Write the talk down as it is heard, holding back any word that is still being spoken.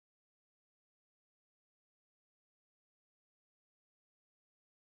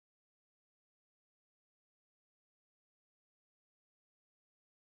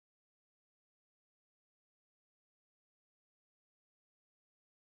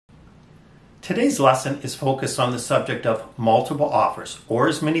Today's lesson is focused on the subject of multiple offers, or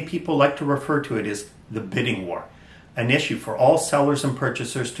as many people like to refer to it as the bidding war, an issue for all sellers and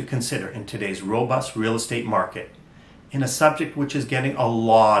purchasers to consider in today's robust real estate market, and a subject which is getting a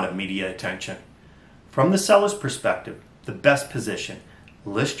lot of media attention. From the seller's perspective, the best position: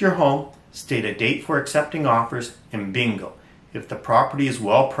 list your home, state a date for accepting offers, and bingo. If the property is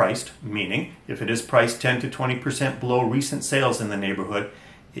well priced, meaning if it is priced 10 to 20% below recent sales in the neighborhood,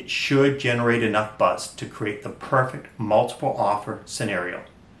 it should generate enough buzz to create the perfect multiple offer scenario.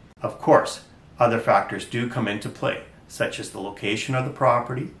 Of course, other factors do come into play, such as the location of the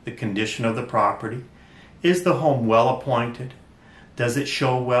property, the condition of the property. Is the home well appointed? Does it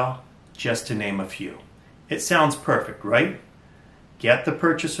show well? Just to name a few. It sounds perfect, right? Get the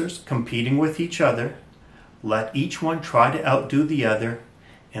purchasers competing with each other, let each one try to outdo the other,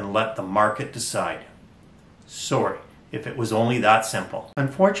 and let the market decide. Sorry if it was only that simple.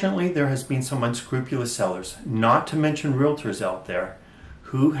 Unfortunately, there has been some unscrupulous sellers, not to mention realtors out there,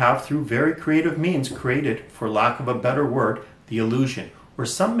 who have through very creative means created, for lack of a better word, the illusion, or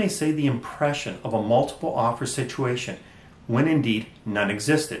some may say the impression, of a multiple offer situation, when indeed none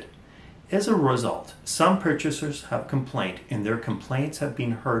existed. As a result, some purchasers have complained, and their complaints have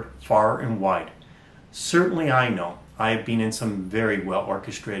been heard far and wide. Certainly I know I have been in some very well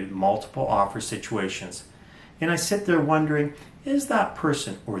orchestrated multiple offer situations, and I sit there wondering, is that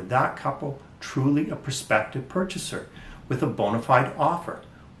person or that couple truly a prospective purchaser with a bona fide offer?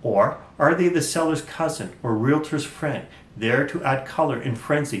 Or are they the seller's cousin or realtor's friend, there to add color and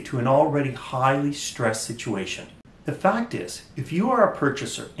frenzy to an already highly stressed situation? The fact is, if you are a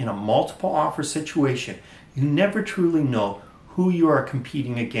purchaser in a multiple offer situation, you never truly know who you are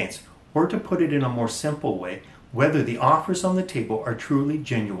competing against, or to put it in a more simple way, whether the offers on the table are truly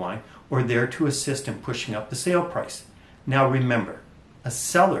genuine or there to assist in pushing up the sale price. Now remember, a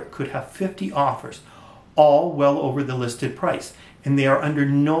seller could have 50 offers, all well over the listed price, and they are under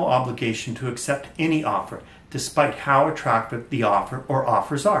no obligation to accept any offer, despite how attractive the offer or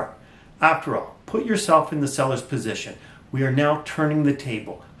offers are. After all, put yourself in the seller's position. We are now turning the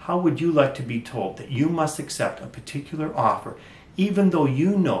table. How would you like to be told that you must accept a particular offer, even though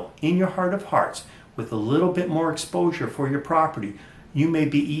you know in your heart of hearts, with a little bit more exposure for your property, you may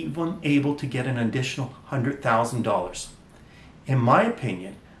be even able to get an additional $100,000. In my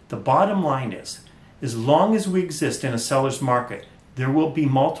opinion, the bottom line is, as long as we exist in a seller's market, there will be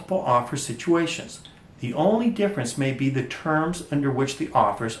multiple offer situations. The only difference may be the terms under which the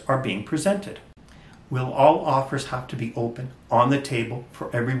offers are being presented. Will all offers have to be open, on the table,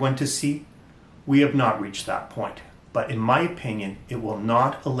 for everyone to see? We have not reached that point, but in my opinion, it will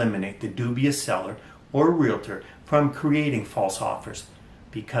not eliminate the dubious seller or realtor from creating false offers,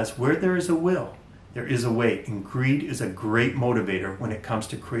 because where there is a will, there is a way, and greed is a great motivator when it comes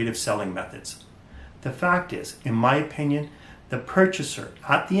to creative selling methods. The fact is, in my opinion, the purchaser,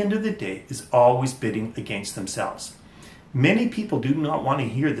 at the end of the day, is always bidding against themselves. Many people do not want to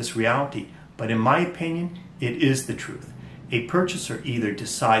hear this reality, but in my opinion, it is the truth. A purchaser either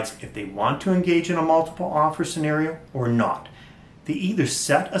decides if they want to engage in a multiple offer scenario or not. They either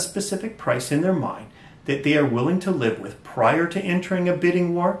set a specific price in their mind that they are willing to live with prior to entering a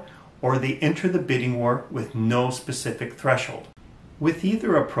bidding war, or they enter the bidding war with no specific threshold. With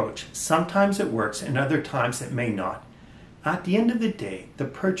either approach, sometimes it works and other times it may not. At the end of the day, the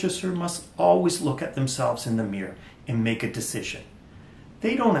purchaser must always look at themselves in the mirror and make a decision.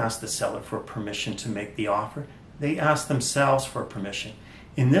 They don't ask the seller for permission to make the offer. They ask themselves for permission.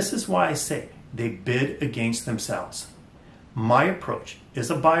 And this is why I say they bid against themselves. My approach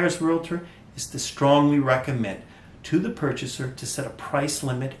as a buyer's realtor is to strongly recommend to the purchaser to set a price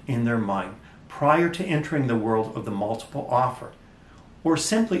limit in their mind prior to entering the world of the multiple offer, or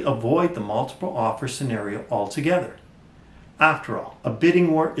simply avoid the multiple offer scenario altogether. After all, a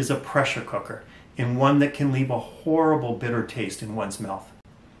bidding war is a pressure cooker, and one that can leave a horrible bitter taste in one's mouth.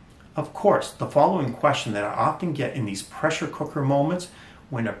 Of course, the following question that I often get in these pressure cooker moments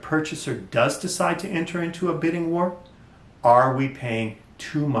when a purchaser does decide to enter into a bidding war: are we paying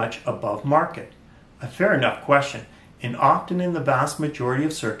too much above market? A fair enough question, and often in the vast majority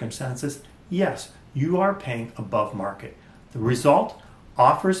of circumstances, yes, you are paying above market. The result?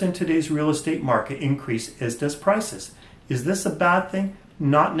 Offers in today's real estate market increase, as does prices. Is this a bad thing?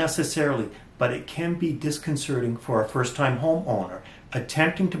 Not necessarily, but it can be disconcerting for a first-time homeowner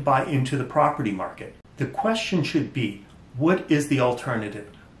attempting to buy into the property market. The question should be, what is the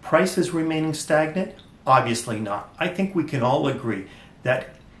alternative? Prices remaining stagnant? Obviously not. I think we can all agree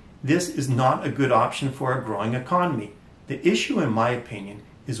that this is not a good option for a growing economy. The issue, in my opinion,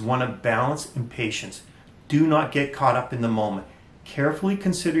 is one of balance and patience. Do not get caught up in the moment. Carefully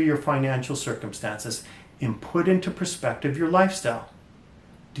consider your financial circumstances and put into perspective your lifestyle.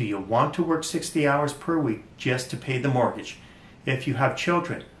 Do you want to work 60 hours per week just to pay the mortgage? If you have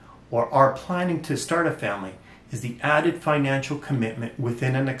children or are planning to start a family, is the added financial commitment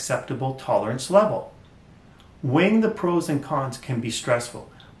within an acceptable tolerance level? Weighing the pros and cons can be stressful,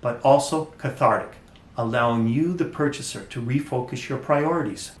 but also cathartic, allowing you, the purchaser, to refocus your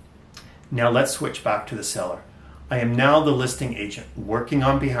priorities. Now let's switch back to the seller. I am now the listing agent working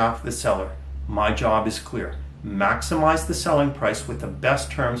on behalf of the seller. My job is clear. Maximize the selling price with the best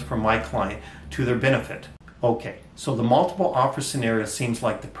terms for my client to their benefit. Okay, so the multiple offer scenario seems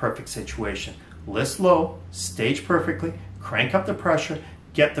like the perfect situation. List low, stage perfectly, crank up the pressure,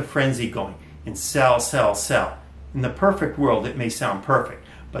 get the frenzy going, and sell, sell, sell. In the perfect world, it may sound perfect,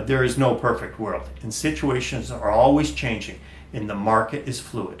 but there is no perfect world, and situations are always changing, and the market is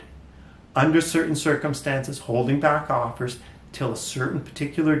fluid. Under certain circumstances, holding back offers till a certain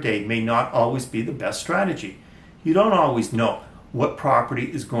particular date may not always be the best strategy. You don't always know what property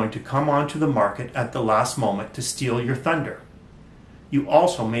is going to come onto the market at the last moment to steal your thunder. You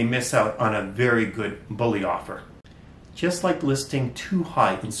also may miss out on a very good bully offer. Just like listing too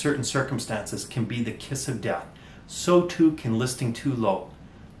high in certain circumstances can be the kiss of death, so too can listing too low.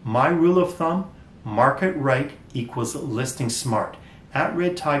 My rule of thumb, market right equals listing smart. At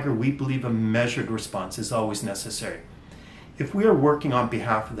Red Tiger, we believe a measured response is always necessary. If we are working on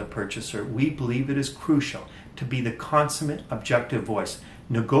behalf of the purchaser, we believe it is crucial to be the consummate objective voice,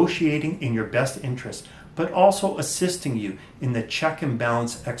 negotiating in your best interest, but also assisting you in the check and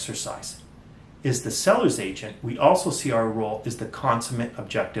balance exercise. As the seller's agent, we also see our role as the consummate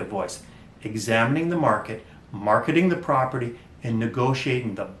objective voice, examining the market, marketing the property, and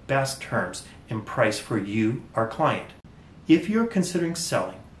negotiating the best terms and price for you, our client. If you're considering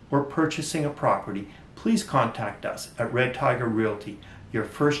selling or purchasing a property, please contact us at Red Tiger Realty, your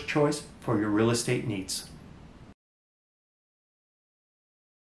first choice for your real estate needs.